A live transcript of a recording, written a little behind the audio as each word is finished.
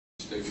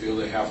they feel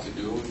they have to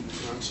do, and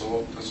that's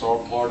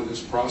all part of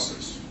this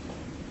process.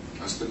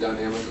 That's the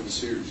dynamic of the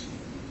series.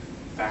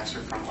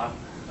 Baxter from left.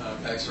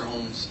 Baxter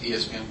Holmes,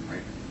 ESPN.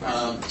 Right.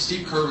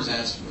 Steve Kerr was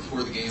asked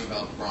before the game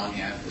about LeBron,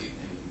 the athlete,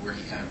 and where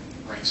he kind of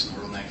ranks in the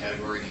world in that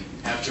category. He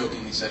half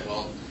jokingly said,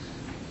 "Well,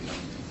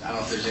 I don't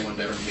know if there's anyone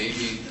better.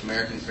 Maybe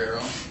American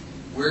Pharaoh."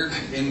 Where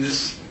in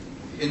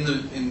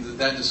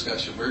that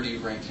discussion, where do you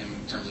rank him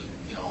in terms of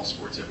all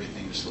sports,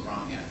 everything, just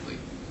LeBron, the athlete,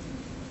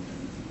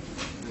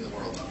 in the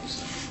world,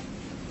 obviously?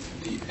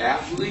 The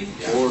athlete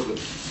or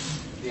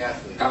the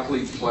athlete?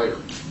 Athlete player.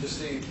 Just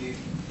the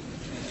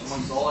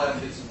amongst all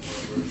athletes in the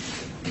world.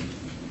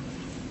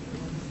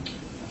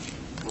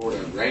 What would I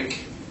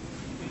rank?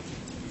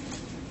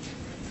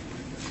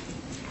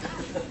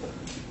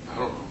 I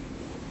don't know.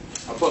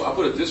 I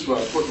put it this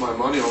way: I put my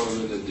money on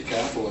him in the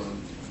decathlon.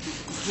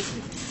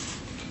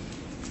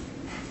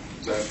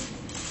 Does that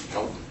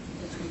help?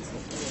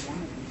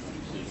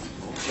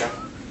 Yeah.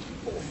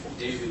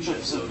 David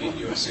Jeffsoni,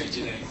 USA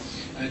Today.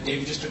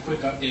 David, just a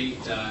quick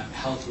update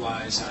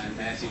health-wise on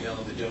Matthew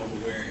Dellavedova,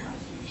 where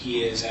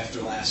he is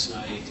after last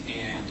night,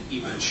 and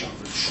Iman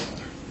Shumpert's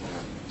shoulder.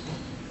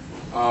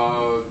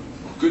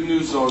 Good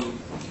news on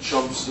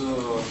Chump's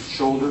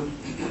shoulder.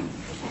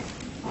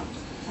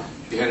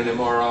 He had an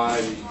MRI.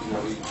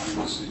 He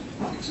was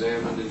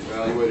examined and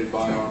evaluated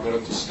by our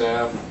medical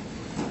staff.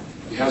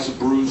 He has a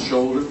bruised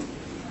shoulder.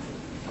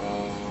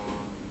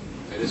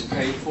 It is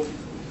painful,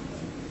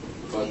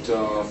 but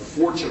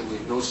fortunately,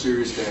 no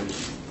serious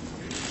damage.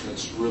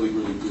 That's really,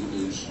 really good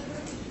news.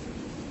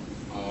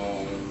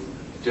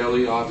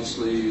 Delhi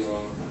obviously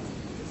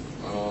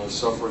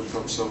suffering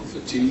from some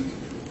fatigue,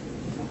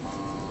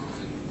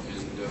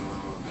 and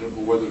I don't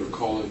know whether to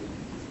call it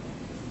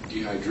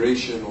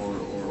dehydration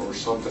or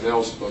something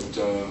else, but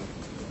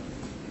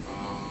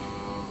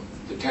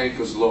the tank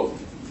is low,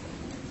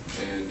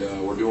 and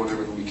we're doing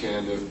everything we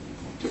can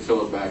to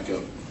fill it back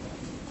up.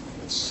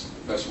 That's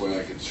the best way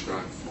I can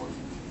describe it for you.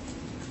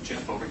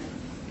 Jeff, over here.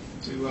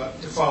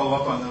 To follow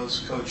up on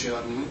those, Coach, do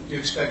you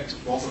expect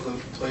both of them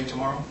to play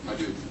tomorrow? I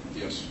do,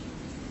 yes.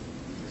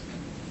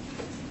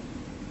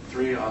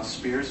 3,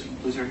 Spears,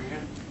 please raise your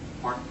hand.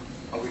 Mark,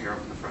 over here,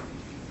 up in the front.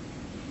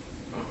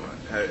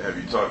 Have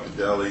you talked to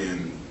Delhi,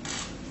 and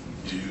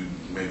do you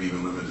maybe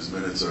even limit his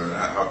minutes, or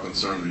how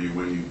concerned are you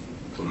when you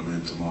put him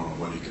in tomorrow,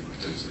 what he could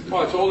potentially do?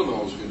 Well, I told him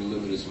I was going to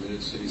limit his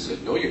minutes, and he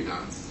said, "No, you're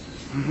not."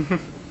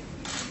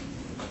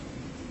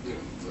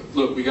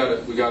 Look, we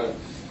gotta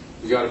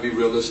be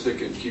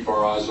realistic and keep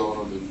our eyes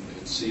on him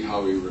and see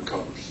how he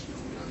recovers.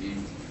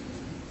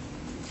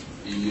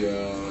 He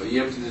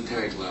emptied the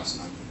tank last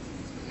night,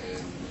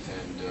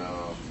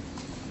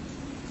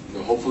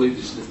 and hopefully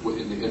just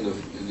in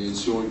the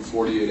ensuing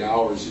 48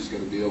 hours he's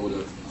going to be able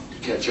to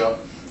catch up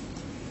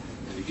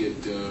and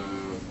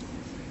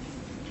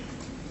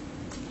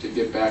to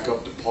get back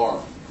up to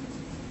par,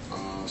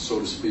 so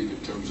to speak,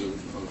 in terms of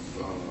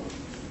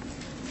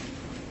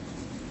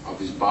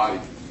his body.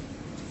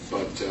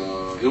 But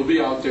he'll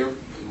be out there,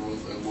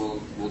 and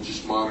we'll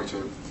just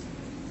monitor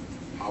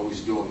how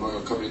he's doing. I'm not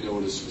going to come in there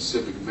with a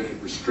specific minute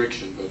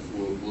restriction, but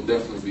we'll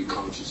definitely be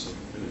conscious of it.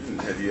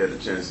 And have you had a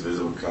chance to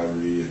visit with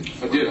Kyrie?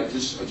 I did. I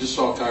just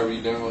saw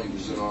Kyrie now. He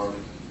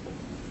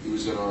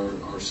was in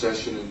our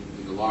session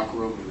in the locker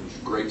room, and it was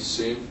great to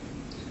see him.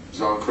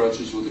 He's on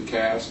crutches with a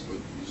cast, but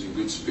he's in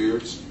good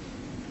spirits,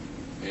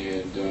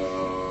 and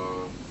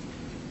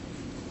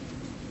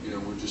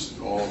we're just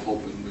all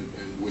hoping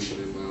and wishing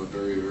him a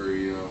very,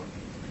 very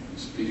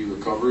speedy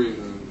recovery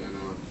and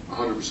a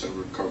 100%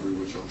 recovery,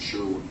 which I'm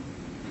sure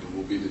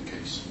will be the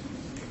case.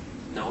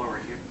 Noah,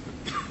 right here.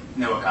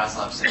 Noah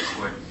Kozlov, Center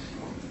Sport.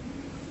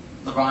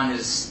 LeBron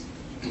has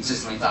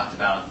consistently talked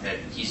about that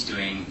he's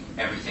doing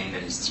everything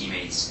that his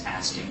teammates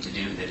ask him to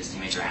do, that his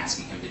teammates are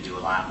asking him to do a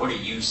lot. What are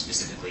you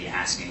specifically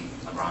asking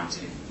LeBron to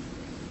do?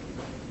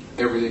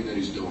 Everything that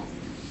he's doing.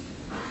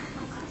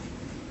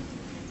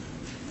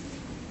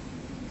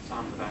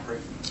 Tom in the back right.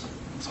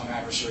 Tom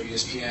Abersher,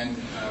 ESPN.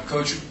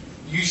 Coach,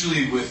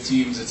 usually with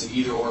teams it's an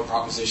either-or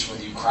proposition,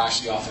 whether you crash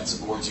the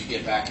offensive boards or you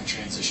get back in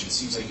transition. It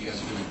seems like you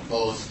guys are doing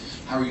both.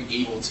 How are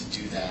you able to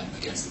do that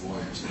against the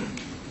Warriors?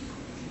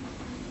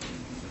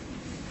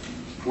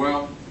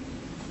 Well,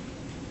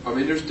 I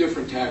mean, there's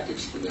different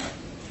tactics for that,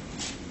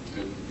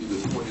 and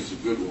either one is a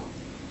good one.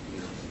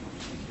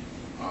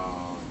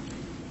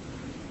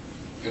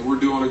 And we're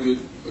doing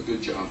a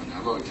good job. And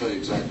I'm not going to tell you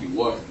exactly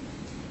what,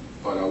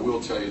 but I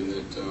will tell you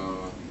that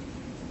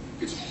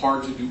it's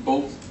hard to do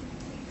both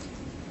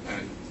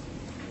at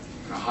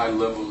a high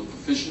level of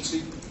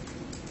efficiency.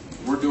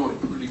 We're doing a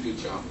pretty good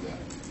job of that.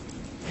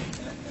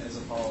 As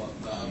a follow-up,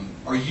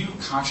 are you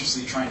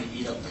consciously trying to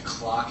eat up the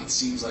clock? It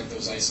seems like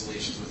those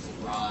isolations with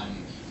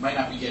LeBron might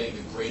not be getting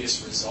the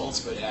greatest results,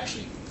 but it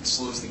actually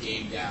slows the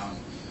game down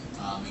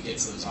and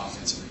gets those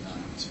offensive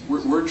rebound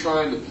opportunities. We're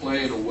trying to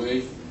play in a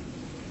way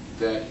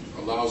that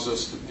allows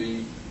us to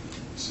be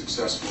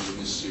successful in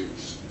this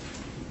series.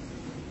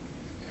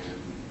 And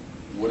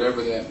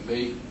whatever that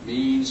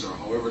means, or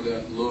however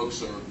that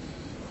looks, or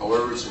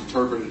however it's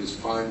interpreted, is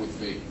fine with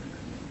me.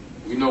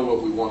 we know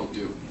what we want to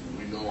do.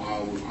 We know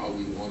how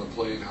we want to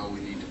play and how we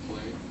need to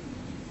play.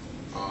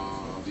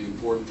 The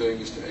important thing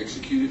is to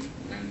execute it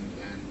and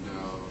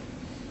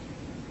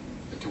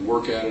to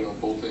work at it on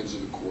both ends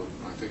of the court.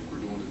 I think we're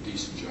doing a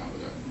decent job of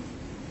that.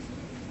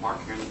 Mark,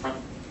 you're in the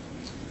front.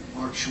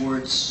 Mark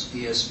Schwartz,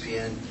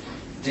 ESPN.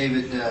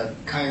 David,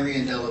 Kyrie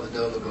and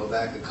Dellavedova go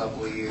back a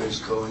couple of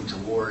years going to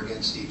war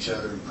against each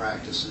other in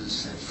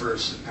practices. At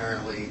first,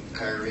 apparently,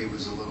 Kyrie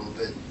was a little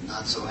bit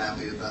not so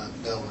happy about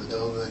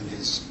Dellavedova and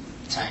his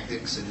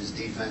tactics and his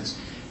defense.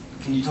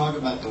 Can you talk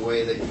about the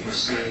way that you've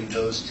seen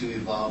those two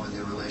evolve in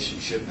their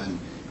relationship and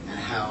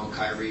how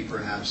Kyrie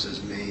perhaps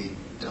has made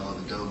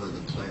Dellavedova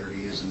the player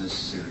he is in this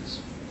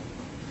series?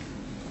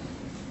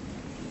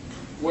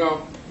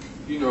 Well,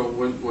 you know,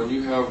 when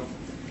you have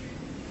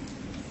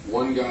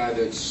one guy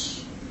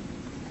that's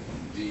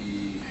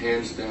the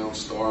hands-down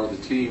star of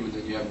the team, and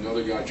then you have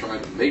another guy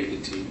trying to make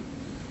the team,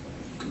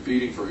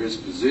 competing for his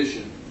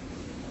position,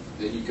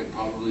 then you can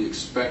probably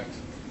expect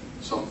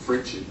some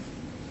friction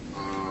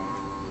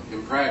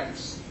in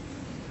practice.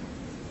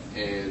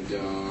 And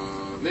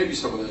maybe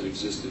some of that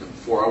existed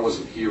before. I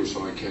wasn't here,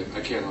 so I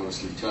can't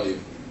honestly tell you.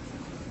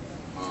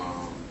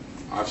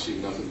 I've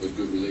seen nothing but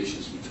good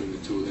relations between the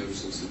two of them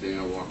since the day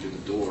I walked in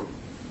the door.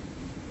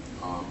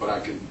 But I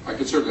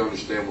can certainly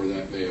understand where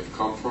that may have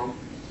come from.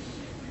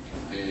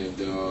 And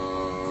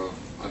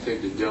I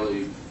think that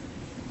Delly,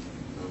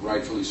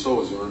 rightfully so,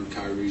 has earned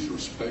Kyrie's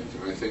respect.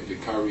 And I think that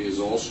Kyrie has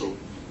also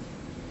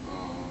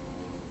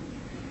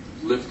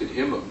lifted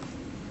him up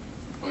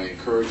by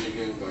encouraging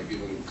him, by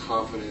giving him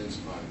confidence,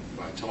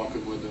 by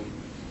talking with him,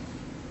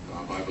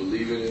 by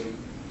believing in him.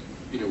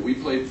 You know, we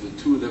played the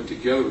two of them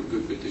together a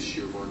good bit this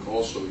year, Mark,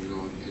 also, you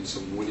know, in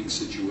some winning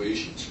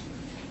situations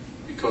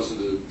because of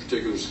the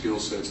particular skill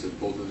sets that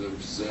both of them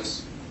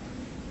possess.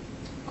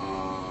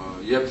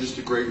 You have just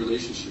a great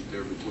relationship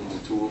there between the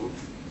two of them.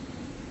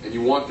 And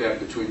you want that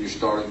between your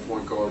starting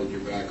point guard and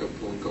your backup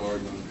point guard.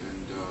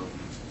 And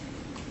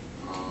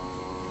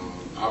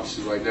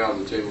obviously right now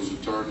the tables are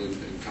turned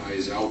and Kai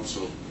is out,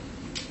 so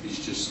he's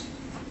just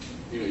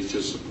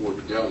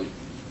supporting Delly.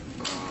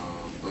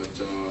 But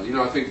you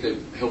know, I think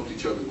they've helped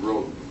each other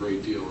grow a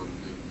great deal, and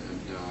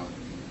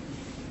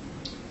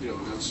you know,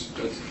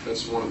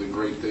 that's one of the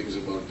great things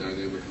about the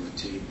dynamic of the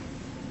team.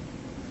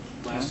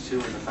 Last two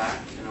in the back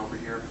and over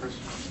here, Chris.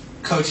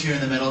 Coach here in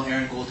the middle,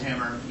 Aaron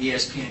Goldhammer,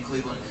 ESPN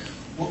Cleveland.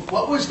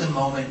 What was the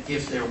moment,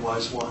 if there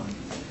was one,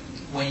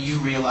 when you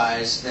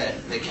realized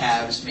that the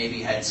Cavs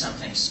maybe had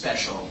something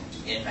special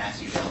in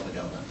Matthew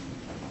Dellavedova?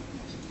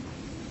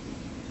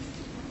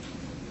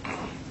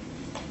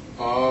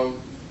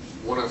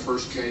 When I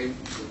first came,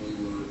 when we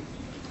were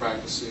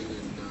practicing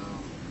in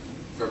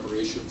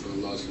preparation for the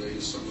Las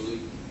Vegas Summer League,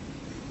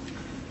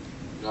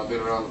 you know, I've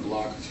been around the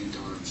block a few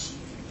times,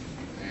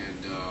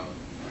 and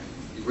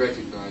you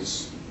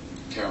recognize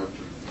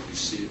character when you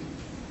see it.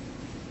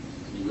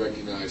 And you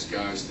recognize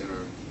guys that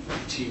are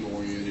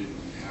team-oriented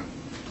and have,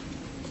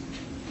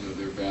 you know,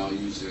 their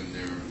values and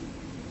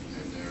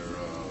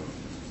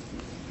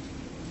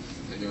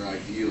their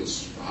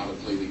ideals for how to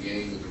play the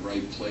game in the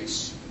right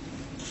place.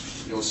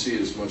 You don't see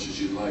it as much as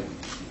you'd like,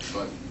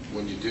 but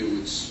when you do,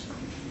 it's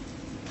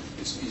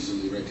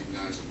easily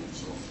recognizable.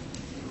 So,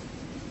 you know,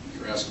 if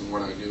you're asking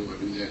what I knew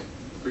that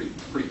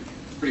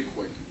pretty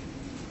quick.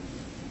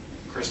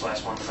 Chris,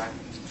 last one in the back.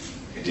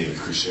 Hey, David,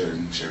 Chris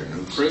Sheridan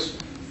Hoops. Chris?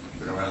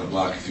 Been around the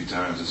block a few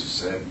times, as you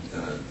said.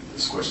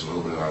 This question a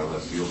little bit out of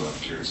left field, but I'm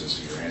curious as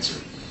to your answer.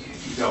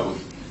 You dealt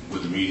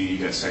with the media. You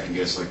got second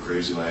guessed like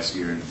crazy last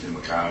year in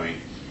Maccabi.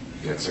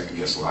 You got second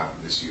guessed a lot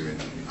this year in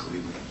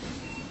Cleveland.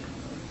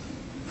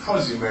 How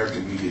is the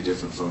American media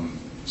different from,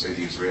 say,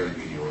 the Israeli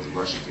media or the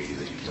Russian media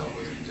that you've dealt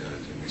with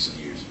in recent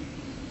years?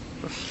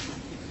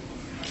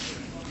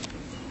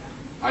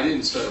 I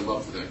didn't set him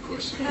up for that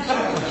question.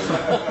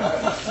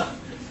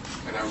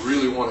 And I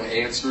really want to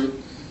answer it,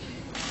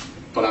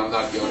 but I'm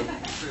not going to.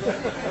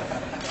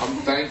 I'm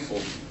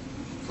thankful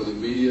for the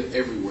media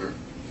everywhere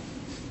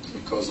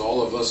because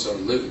all of us are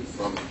living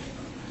from it.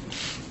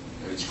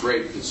 And it's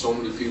great that so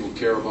many people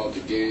care about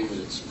the game,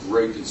 and it's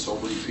great that so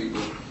many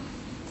people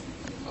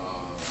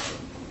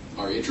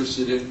are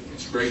interested in it.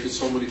 It's great that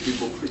so many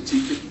people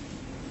critique it.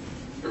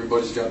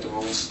 Everybody's got their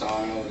own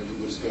style, and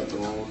everybody's got their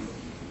own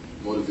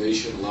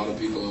motivation. A lot of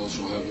people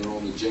also have their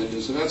own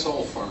agendas, and that's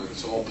all fine.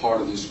 It's all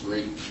part of this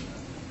great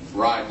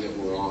ride that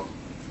we're on.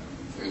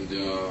 And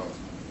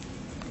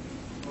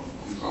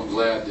I'm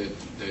glad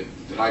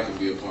that I can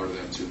be a part of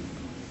that too.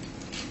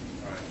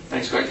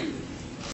 Thanks, Thank you.